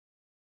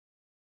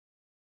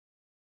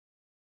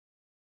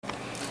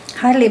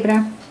Hi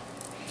Libra,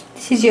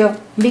 this is your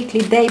weekly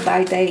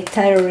day-by-day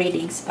tarot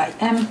readings by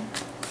M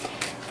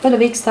for the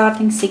week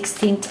starting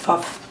 16th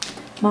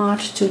of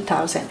March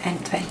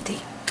 2020.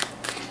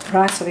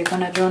 Right, so we're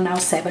gonna draw now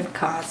 7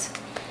 cards,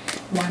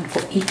 one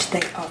for each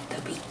day of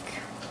the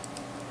week.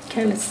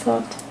 Okay, let's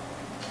start.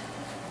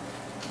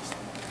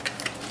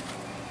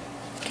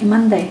 Okay,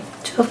 Monday,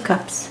 2 of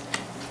Cups.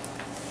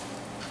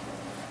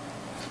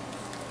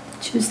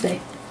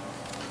 Tuesday,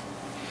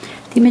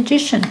 the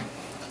Magician.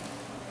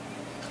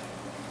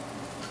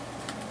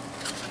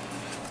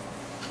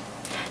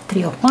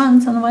 Three of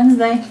Wands on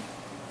Wednesday.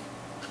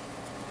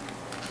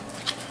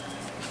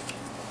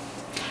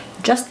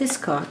 Justice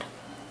card.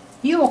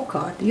 Your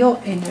card, your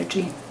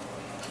energy.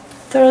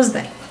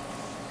 Thursday.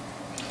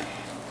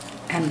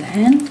 And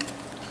then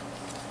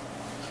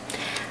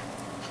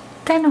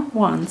 10 of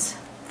Wands,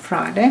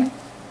 Friday.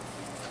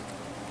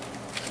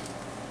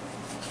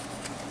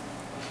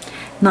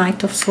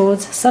 Knight of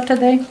Swords,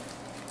 Saturday.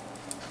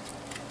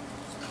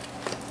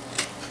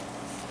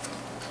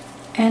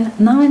 And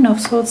 9 of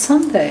Swords,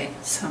 Sunday.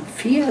 Some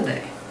fear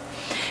day.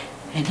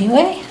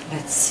 Anyway,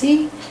 let's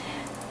see.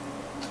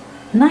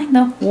 9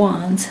 of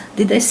Wands.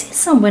 Did I see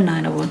somewhere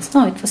 9 of Wands?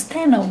 No, it was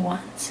 10 of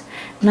Wands.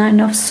 9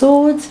 of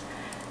Swords.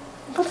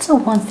 Lots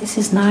of Wands. This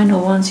is 9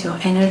 of Wands, your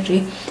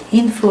energy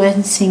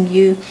influencing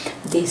you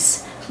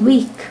this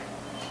week.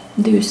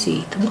 Do you see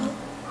it? Well,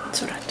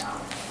 it's right.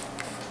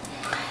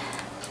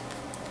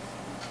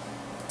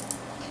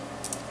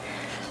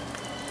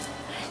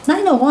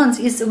 Nine of Wands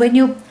is when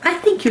you, I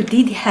think you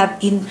did have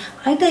in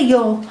either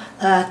your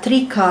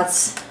 3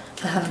 cards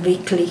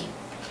weekly.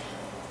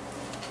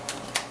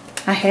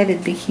 I had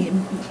it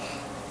begin.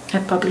 I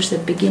published at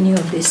the beginning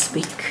of this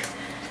week.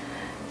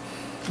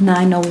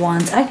 9 of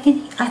Wands. I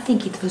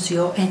think it was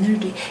your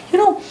energy. You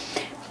know,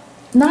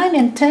 9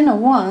 and 10 of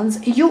Wands.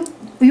 You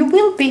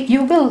will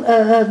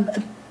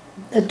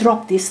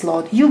drop this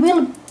load. You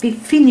will be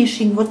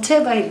finishing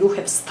whatever you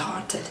have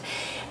started.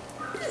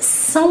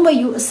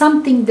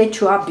 Something that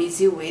you are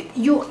busy with.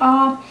 You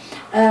are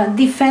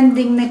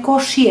defending,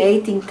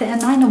 negotiating.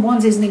 9 of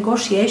Wands is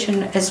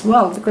negotiation as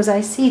well, because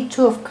I see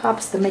 2 of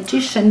Cups, the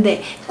Magician.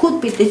 There could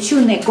be that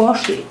you're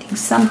negotiating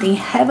something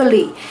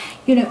heavily,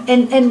 you know,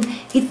 and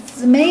it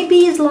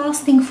maybe is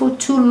lasting for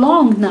too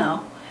long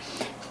now,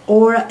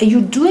 or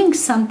you're doing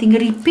something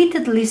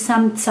repeatedly,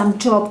 some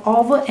job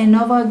over and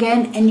over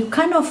again, and you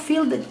kind of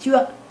feel that you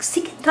are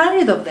sick and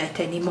tired of that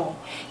anymore.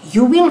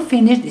 You will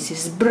finish. This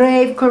is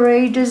brave,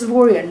 courageous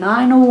warrior,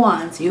 9 of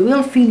Wands. You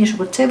will finish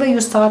whatever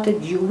you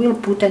started. You will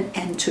put an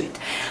end to it,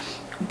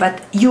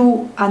 but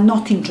you are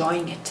not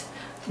enjoying it,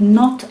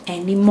 not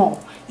anymore.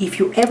 If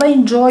you ever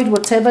enjoyed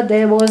whatever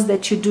there was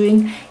that you're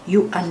doing,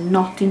 you are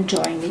not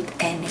enjoying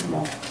it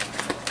anymore.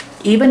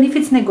 Even if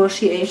it's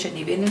negotiation,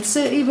 even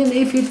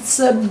if it's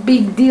a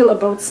big deal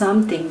about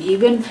something,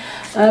 even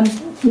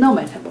no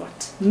matter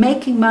what,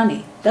 making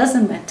money,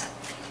 doesn't matter.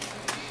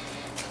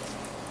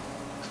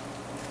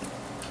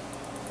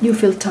 You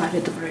feel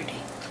tired already,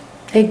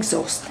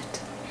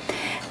 exhausted.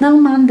 Now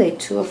Monday,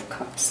 2 of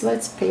Cups.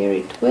 Let's pair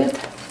it with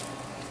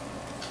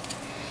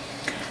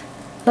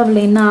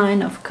lovely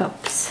 9 of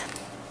Cups.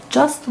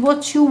 Just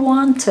what you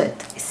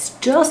wanted. It's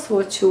just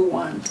what you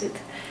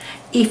wanted.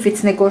 If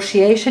it's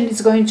negotiation,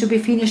 it's going to be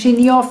finished in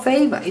your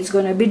favor. It's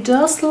going to be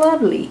just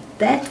lovely.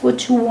 That's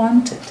what you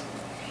wanted.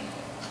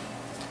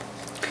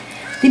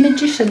 The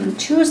Magician on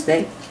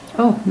Tuesday.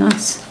 Oh,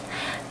 nice.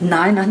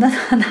 9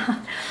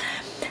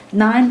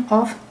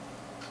 of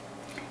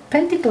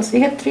Pentacles.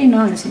 We have 3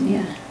 9s in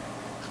here.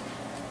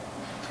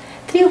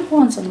 3 of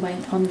Wands on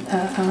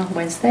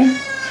Wednesday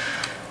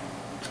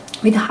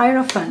with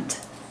Hierophant.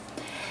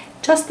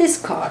 Justice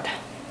card.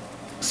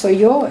 So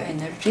your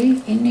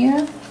energy in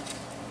here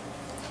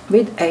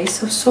with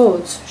Ace of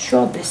Swords.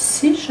 Short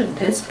decision.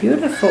 That's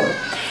beautiful.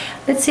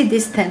 Let's see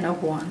this 10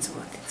 of Wands,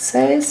 what it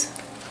says.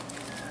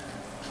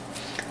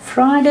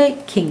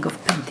 Friday, King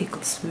of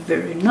Pentacles.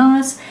 Very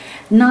nice.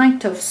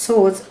 Knight of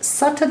Swords,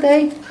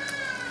 Saturday.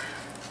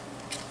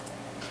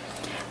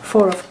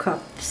 4 of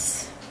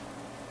Cups.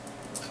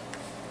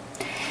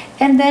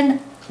 And then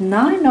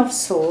 9 of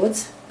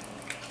Swords.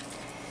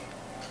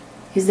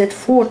 Is that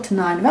 4th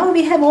 9? Well,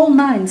 we have all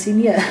 9s in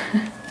here.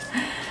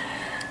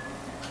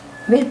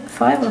 With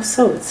 5 of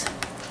Swords.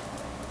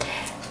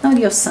 Now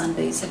your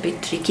Sunday is a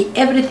bit tricky.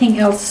 Everything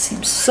else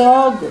seems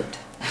so good.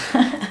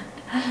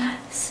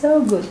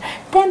 So good.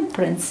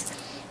 Temperance.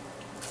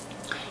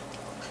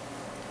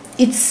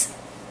 It's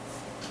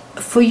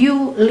for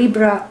you,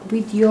 Libra,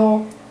 with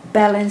your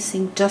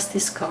balancing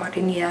Justice card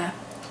in here.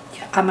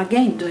 I'm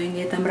again doing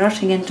it. I'm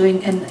rushing and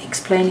doing and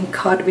explaining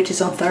card which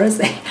is on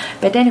Thursday.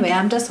 But anyway,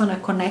 I'm just want to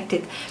connect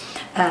it.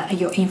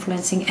 Your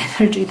influencing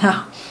energy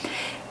now.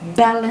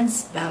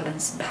 Balance,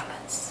 balance,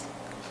 balance.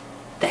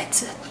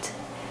 That's it.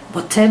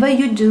 Whatever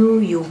you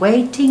do, you're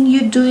waiting,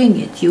 you're doing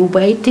it. You're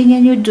waiting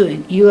and you're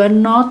doing it. You are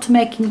not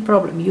making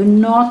problem. You're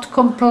not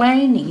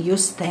complaining. You're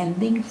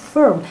standing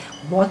firm.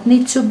 What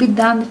needs to be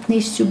done, it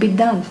needs to be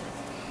done.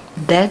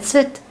 That's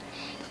it.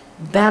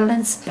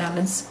 Balance,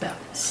 balance,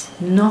 balance.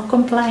 No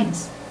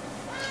complaints.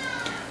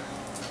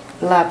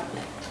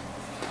 Lovely.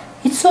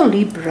 It's so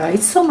Libra,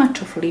 it's so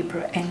much of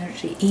Libra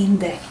energy in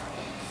there.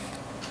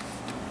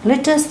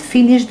 Let's just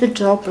finish the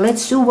job,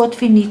 let's do what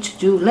we need to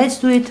do, let's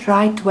do it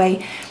right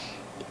way.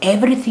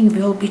 Everything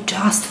will be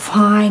just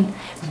fine.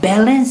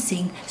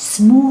 Balancing,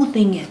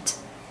 smoothing it.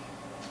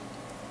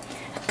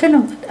 I kind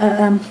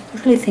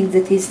of really think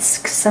that is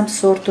some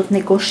sort of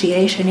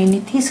negotiation, and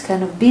it is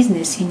kind of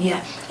business in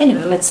here.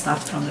 Anyway, let's start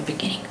from the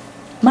beginning.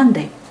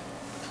 Monday,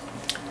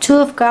 2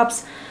 of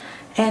Cups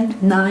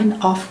and 9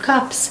 of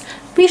Cups.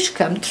 Wish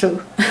come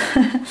true.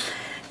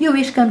 Your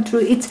wish come true.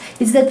 It's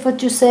that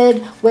what you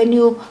said when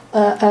you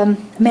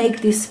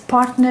make this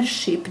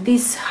partnership,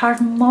 this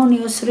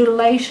harmonious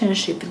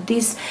relationship,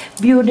 this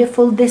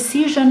beautiful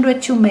decision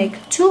that you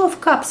make. 2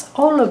 of Cups,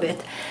 all of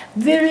it,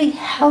 very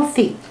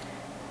healthy.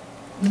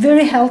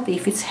 Very healthy.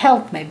 If it's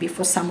health, maybe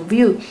for some of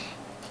you,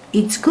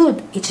 it's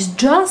good. It's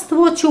just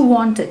what you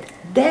wanted.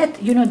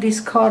 That, you know, this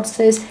card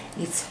says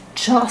it's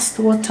just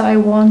what I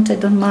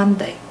wanted on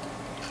Monday.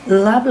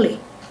 Lovely.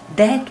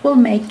 That will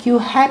make you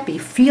happy.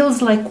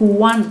 Feels like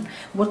one,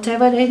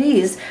 whatever it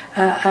is.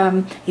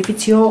 If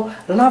it's your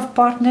love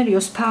partner,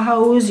 your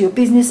spouse, your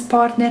business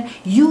partner,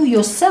 you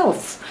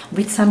yourself,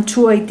 with some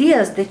 2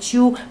 ideas that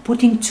you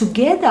putting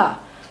together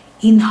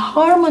in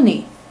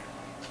harmony,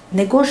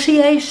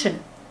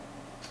 negotiation.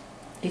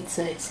 It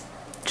says,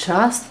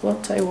 just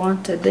what I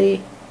wanted there.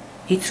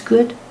 It's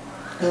good,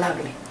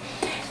 lovely.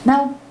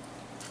 Now,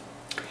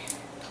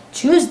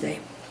 Tuesday,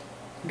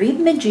 with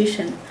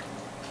Magician,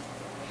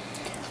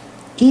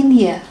 in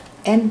here,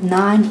 and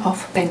 9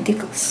 of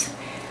Pentacles.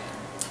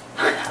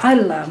 I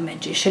love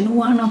Magician,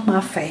 one of my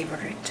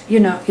favorite. You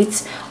know,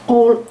 it's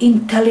all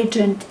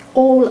intelligent,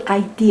 all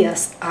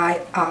ideas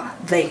are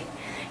there.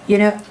 You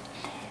know,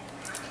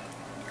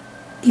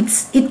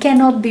 it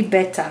cannot be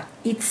better.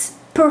 It's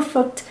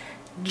perfect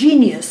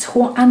genius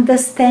who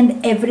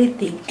understand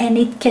everything, and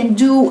it can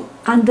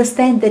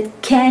understand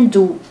that can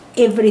do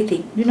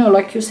everything. You know,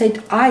 like you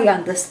said, I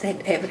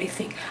understand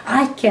everything.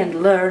 I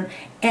can learn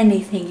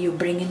anything you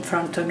bring in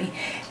front of me.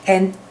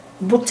 And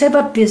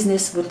whatever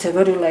business,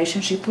 whatever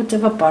relationship,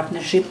 whatever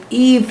partnership,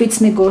 if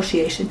it's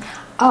negotiation,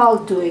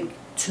 I'll do it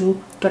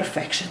to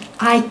perfection.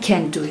 I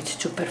can do it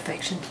to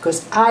perfection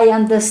because I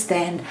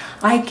understand.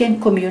 I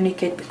can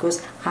communicate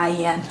because I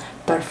am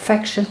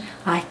perfection.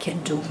 I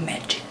can do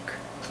magic.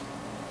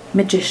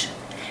 Magician.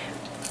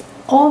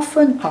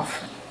 Often,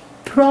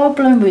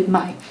 problem with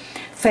my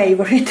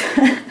favorite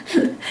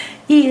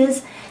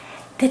is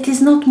that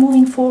is not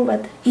moving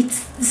forward.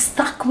 It's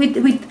stuck with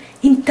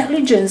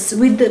intelligence,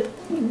 with the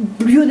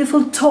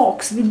beautiful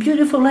talks, with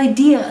beautiful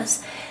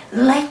ideas,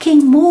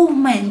 lacking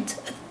movement.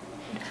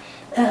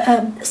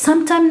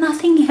 Sometimes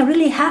nothing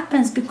really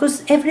happens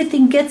because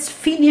everything gets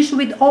finished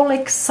with all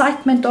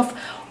excitement of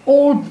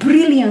all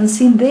brilliance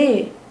in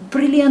there.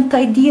 Brilliant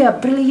idea,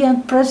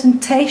 brilliant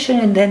presentation,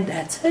 and then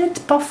that's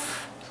it,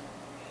 puff.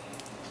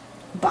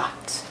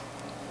 But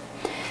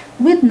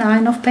with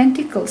 9 of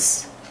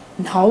Pentacles,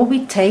 now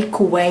we take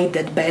away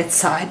that bad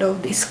side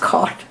of this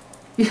card.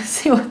 You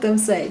see what I'm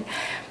saying?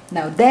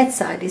 Now that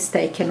side is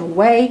taken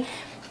away.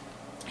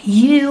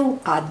 You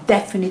are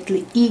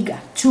definitely eager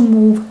to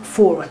move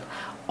forward.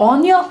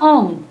 On your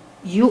own,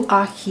 you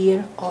are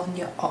here on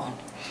your own.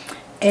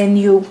 And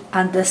you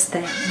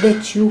understand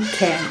that you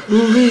can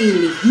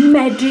really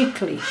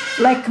magically,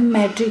 like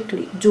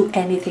magically, do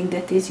anything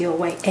that is your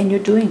way. And you're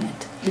doing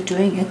it. You're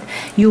doing it.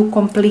 You're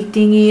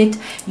completing it.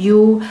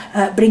 You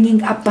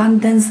bringing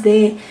abundance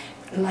there,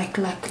 like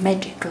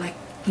magic, like,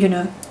 you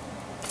know,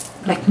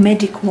 like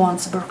magic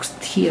wands works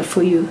here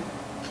for you.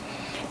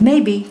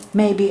 Maybe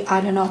I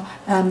don't know.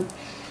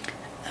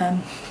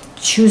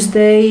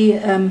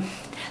 Tuesday.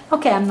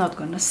 Okay, I'm not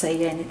going to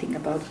say anything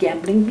about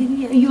gambling.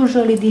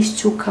 Usually these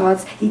 2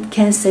 cards, it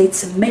can say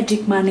it's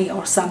magic money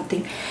or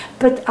something.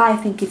 But I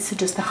think it's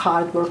just a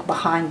hard work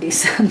behind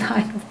this 9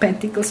 of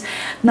Pentacles.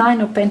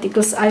 9 of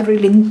Pentacles, I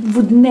really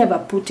would never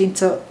put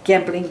into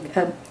gambling.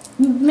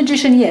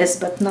 Magician, yes,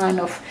 but 9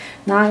 of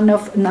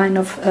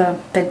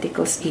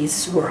Pentacles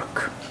is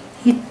work.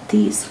 It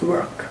is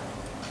work.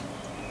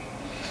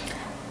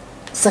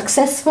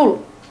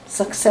 Successful.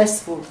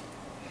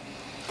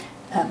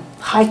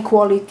 High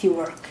quality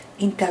work.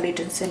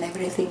 Intelligence and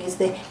everything is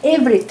there.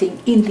 Everything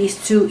in these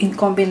 2 in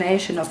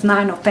combination of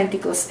 9 of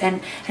Pentacles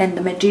and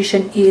the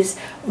Magician is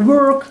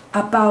work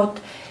about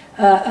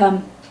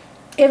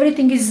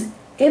everything is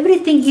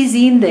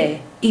in there.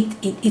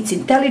 It's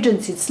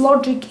intelligence, it's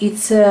logic,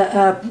 it's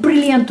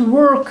brilliant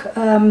work,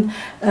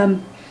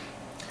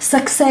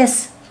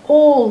 success,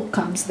 all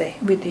comes there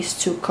with these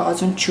 2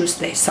 cards on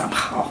Tuesday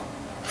somehow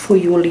for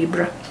you,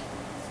 Libra.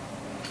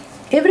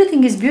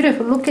 Everything is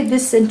beautiful. Look at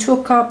this, and 2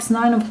 of Cups,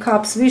 9 of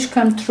Cups, wish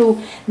come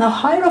true. Now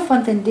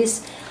Hierophant and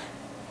this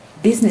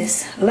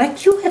business,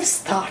 like you have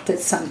started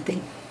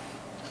something.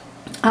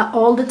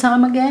 All the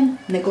time again,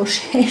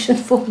 negotiation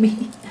for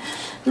me.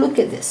 Look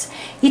at this.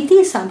 It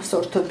is some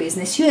sort of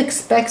business. You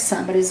expect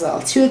some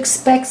results. You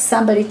expect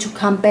somebody to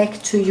come back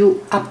to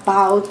you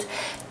about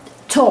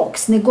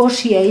talks,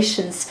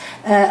 negotiations,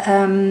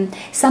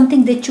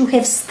 something that you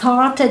have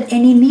started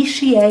and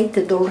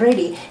initiated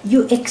already.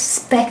 You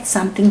expect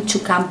something to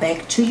come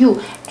back to you.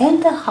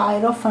 And the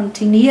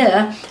Hierophant in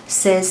here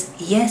says,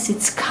 yes,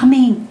 it's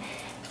coming.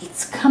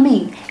 It's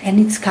coming, and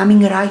it's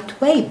coming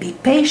right way. Be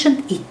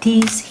patient, it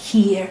is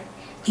here.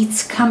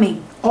 It's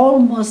coming,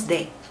 almost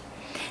there.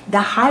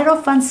 The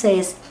Hierophant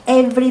says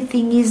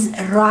everything is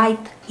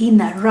right, in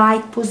the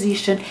right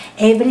position.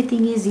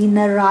 Everything is in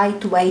the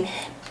right way.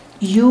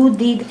 You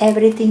did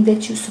everything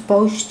that you're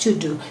supposed to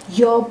do.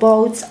 Your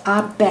boats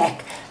are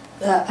back.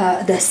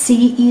 The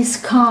sea is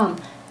calm.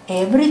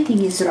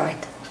 Everything is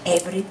right.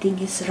 Everything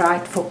is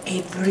right for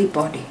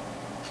everybody.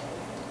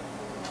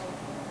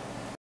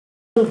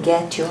 You'll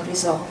get your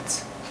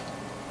results.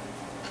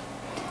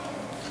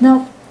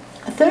 Now,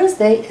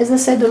 Thursday, as I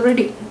said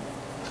already,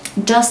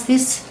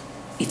 Justice,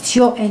 it's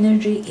your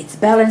energy, it's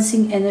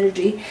balancing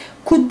energy.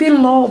 Could be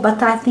low,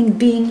 but I think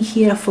being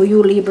here for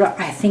you, Libra,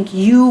 I think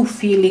you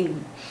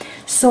feeling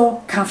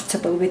so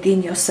comfortable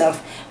within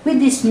yourself with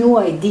these new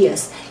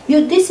ideas.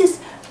 These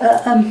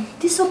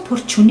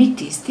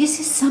opportunities, this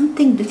is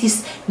something that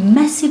is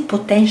massive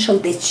potential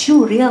that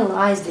you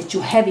realize that you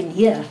have in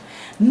here.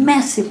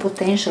 Massive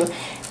potential.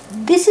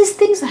 This is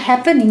things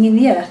happening in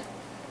here.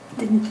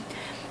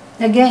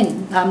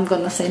 Again, I'm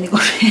gonna say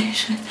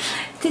negotiation.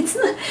 It's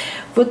not,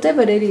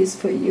 whatever it is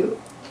for you.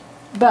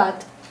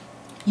 But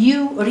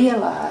you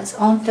realize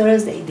on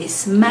Thursday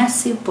this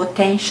massive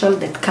potential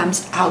that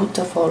comes out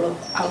of all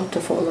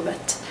of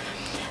it.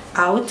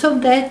 Out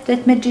of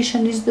that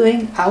magician is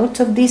doing, out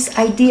of these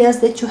ideas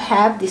that you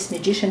have, this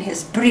magician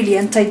has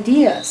brilliant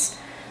ideas.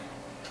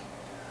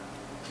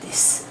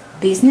 This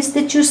business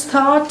that you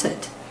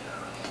started.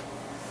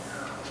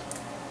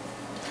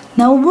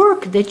 Now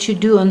work that you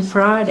do on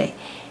Friday,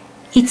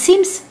 it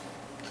seems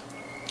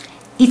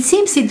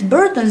it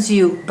burdens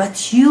you,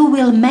 but you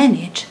will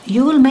manage.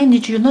 You will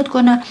manage. You're not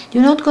gonna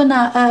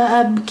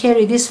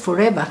carry this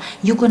forever.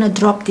 You're gonna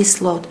drop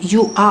this load.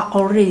 You are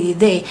already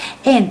there,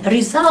 and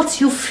results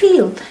you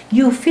feel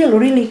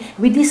really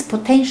with this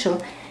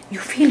potential. You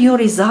feel your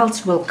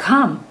results will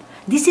come.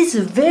 This is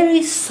a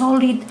very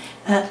solid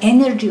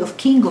energy of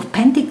King of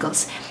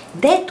Pentacles.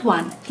 That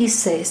one, he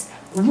says,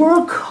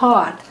 work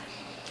hard.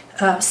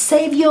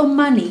 Save your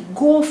money,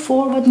 go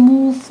forward,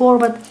 move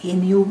forward,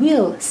 and you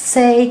will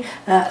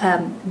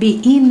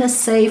be in the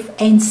safe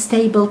and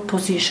stable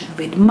position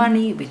with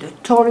money, with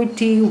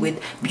authority, with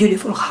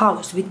beautiful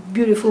house, with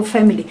beautiful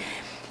family,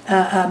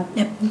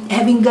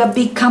 having a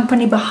big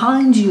company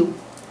behind you.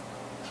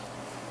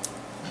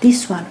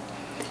 This one,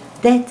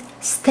 that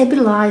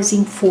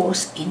stabilizing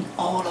force in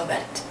all of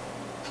it.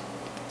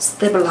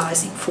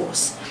 Stabilizing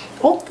force.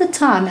 All the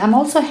time. I'm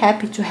also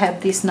happy to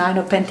have this Nine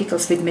of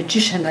Pentacles with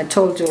Magician. I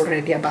told you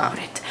already about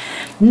it.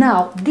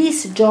 Now,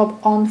 this job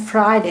on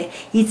Friday,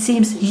 it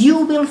seems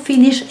you will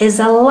finish as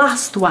a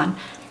last one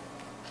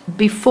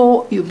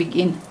before you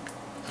begin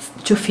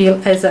to feel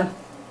as a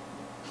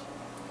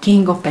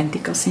King of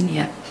Pentacles in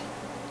here.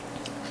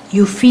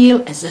 You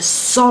feel as a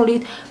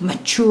solid,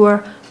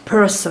 mature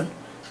person.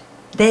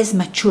 There's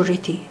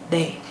maturity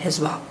there as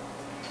well.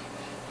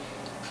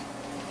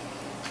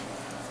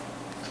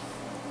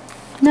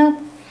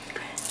 Now,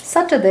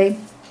 Saturday,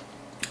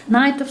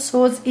 Knight of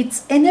Swords,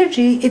 it's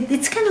energy,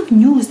 it's kind of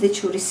news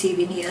that you receive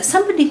in here.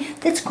 Somebody,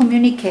 that's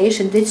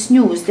communication, that's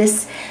news,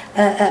 that's,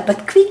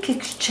 but quick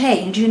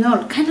exchange, you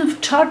know, kind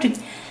of charging.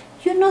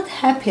 You're not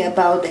happy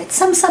about that.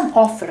 Some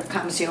offer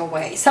comes your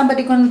way.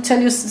 Somebody gonna tell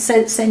you,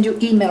 send you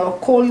email or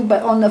call you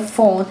on the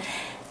phone.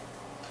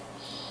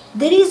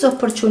 There is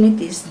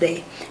opportunities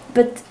there.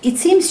 But it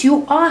seems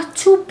you are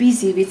too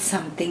busy with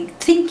something,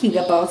 thinking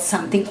about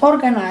something,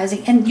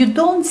 organizing, and you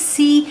don't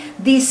see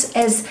this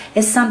as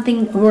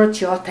something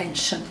worth your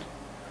attention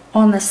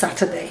on a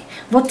Saturday.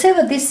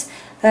 Whatever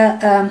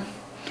I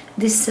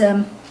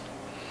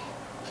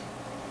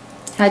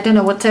don't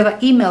know, whatever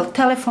email,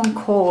 telephone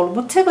call,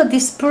 whatever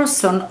this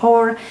person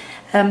or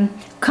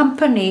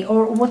company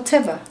or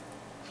whatever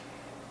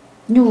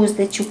news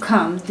that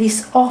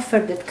this offer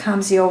that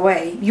comes your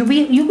way, you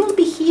will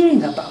be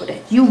hearing about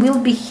it. You will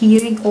be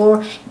hearing,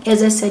 or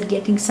as I said,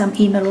 getting some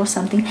email or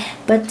something,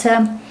 but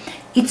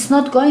it's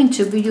not going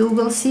to be. You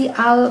will see.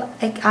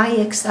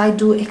 I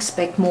do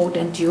expect more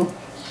than you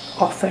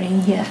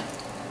offering here.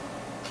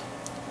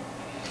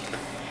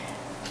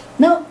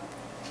 Now,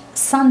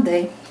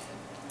 Sunday,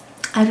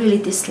 I really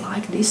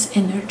dislike these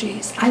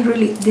energies. I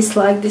really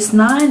dislike this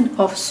Nine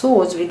of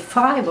Swords with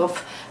Five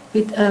of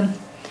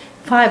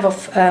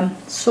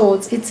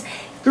Swords. It's,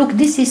 look,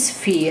 this is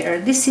fear,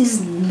 this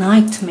is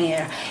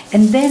nightmare,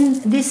 and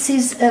then this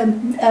is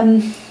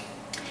kind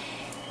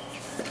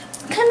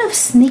of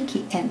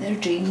sneaky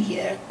energy in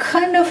here,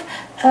 kind of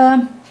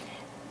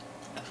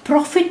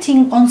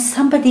profiting on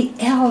somebody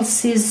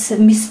else's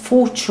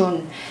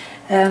misfortune,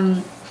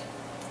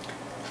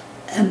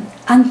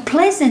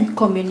 unpleasant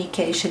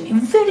communication, a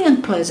very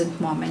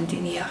unpleasant moment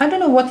in here. I don't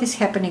know what is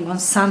happening on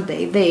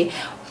Sunday.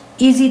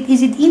 Is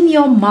it in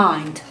your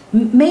mind?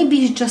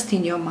 Maybe it's just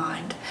in your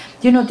mind.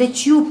 you know,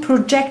 that you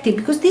projected,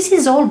 because this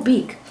is all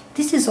big.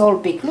 This is all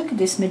big. Look at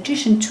this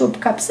Magician, Two of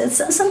Cups.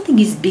 Something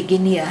is big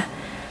in here.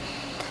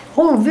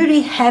 All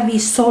very heavy,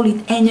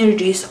 solid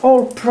energies,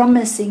 all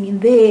promising in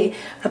there,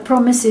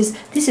 promises.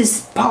 This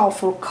is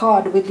powerful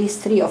card with these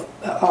three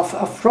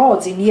of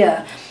rods in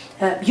here.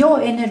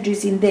 Your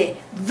energies in there,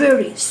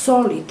 very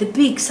solid,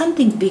 big,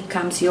 something big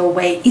comes your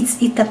way.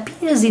 It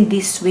appears in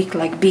this week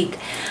like big.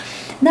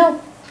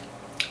 Now,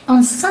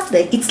 on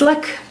Sunday, it's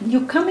like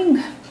you're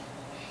coming,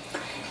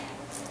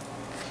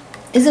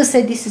 as I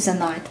said, this is a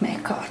nightmare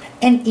card.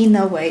 And in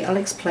a way, I'll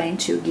explain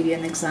to you, give you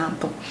an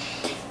example.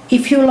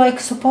 If you're like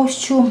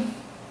supposed to,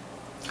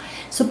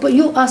 suppose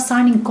you are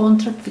signing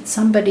contract with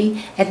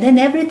somebody and then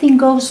everything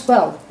goes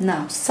well.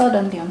 Now,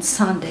 suddenly on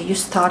Sunday, you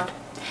start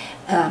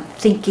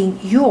thinking,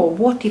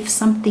 what if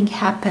something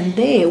happened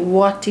there?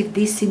 What if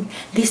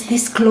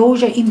this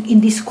closure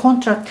in this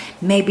contract,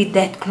 maybe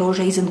that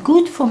closure isn't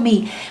good for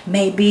me.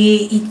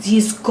 Maybe it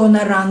is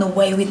gonna run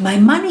away with my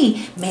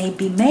money.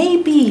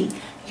 Maybe.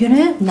 You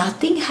know,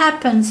 nothing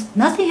happens.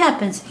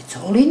 It's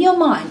all in your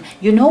mind.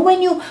 You know,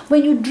 when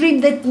you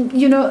dream that,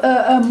 you know,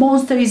 a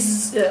monster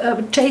is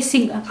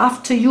chasing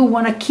after you,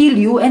 wanna kill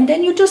you, and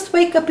then you just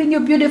wake up in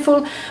your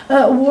beautiful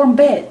warm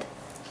bed.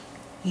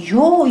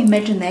 Your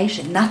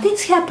imagination,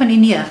 nothing's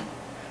happening here.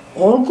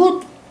 All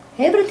good.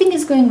 Everything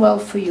is going well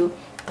for you.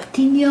 But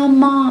in your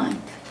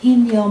mind,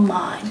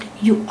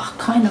 you are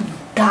kind of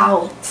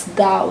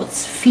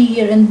doubts,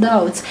 fear and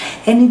doubts,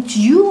 and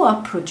you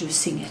are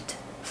producing it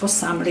for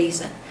some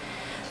reason.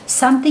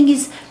 Something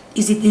is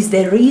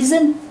the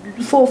reason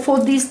for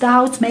these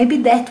doubts? Maybe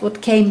that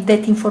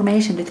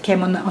information that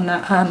came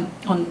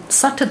on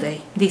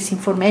Saturday, this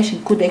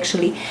information could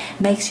actually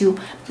makes you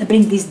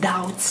bring these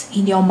doubts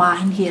in your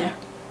mind here,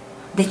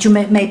 that you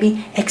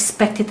maybe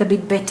expected a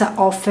bit better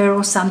offer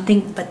or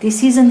something, but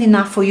this isn't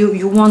enough for you.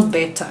 You want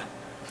better,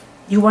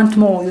 you want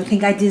more, you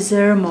think I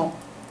deserve more.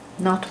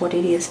 Not what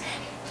it is.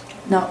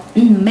 Now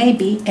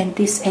maybe, and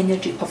this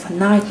energy of a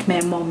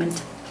nightmare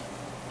moment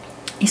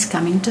is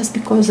coming just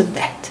because of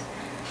that,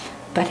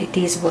 but it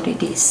is what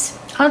it is.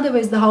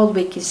 Otherwise, the whole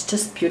week is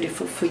just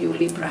beautiful for you,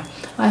 Libra.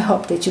 I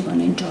hope that you're going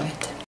to enjoy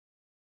it.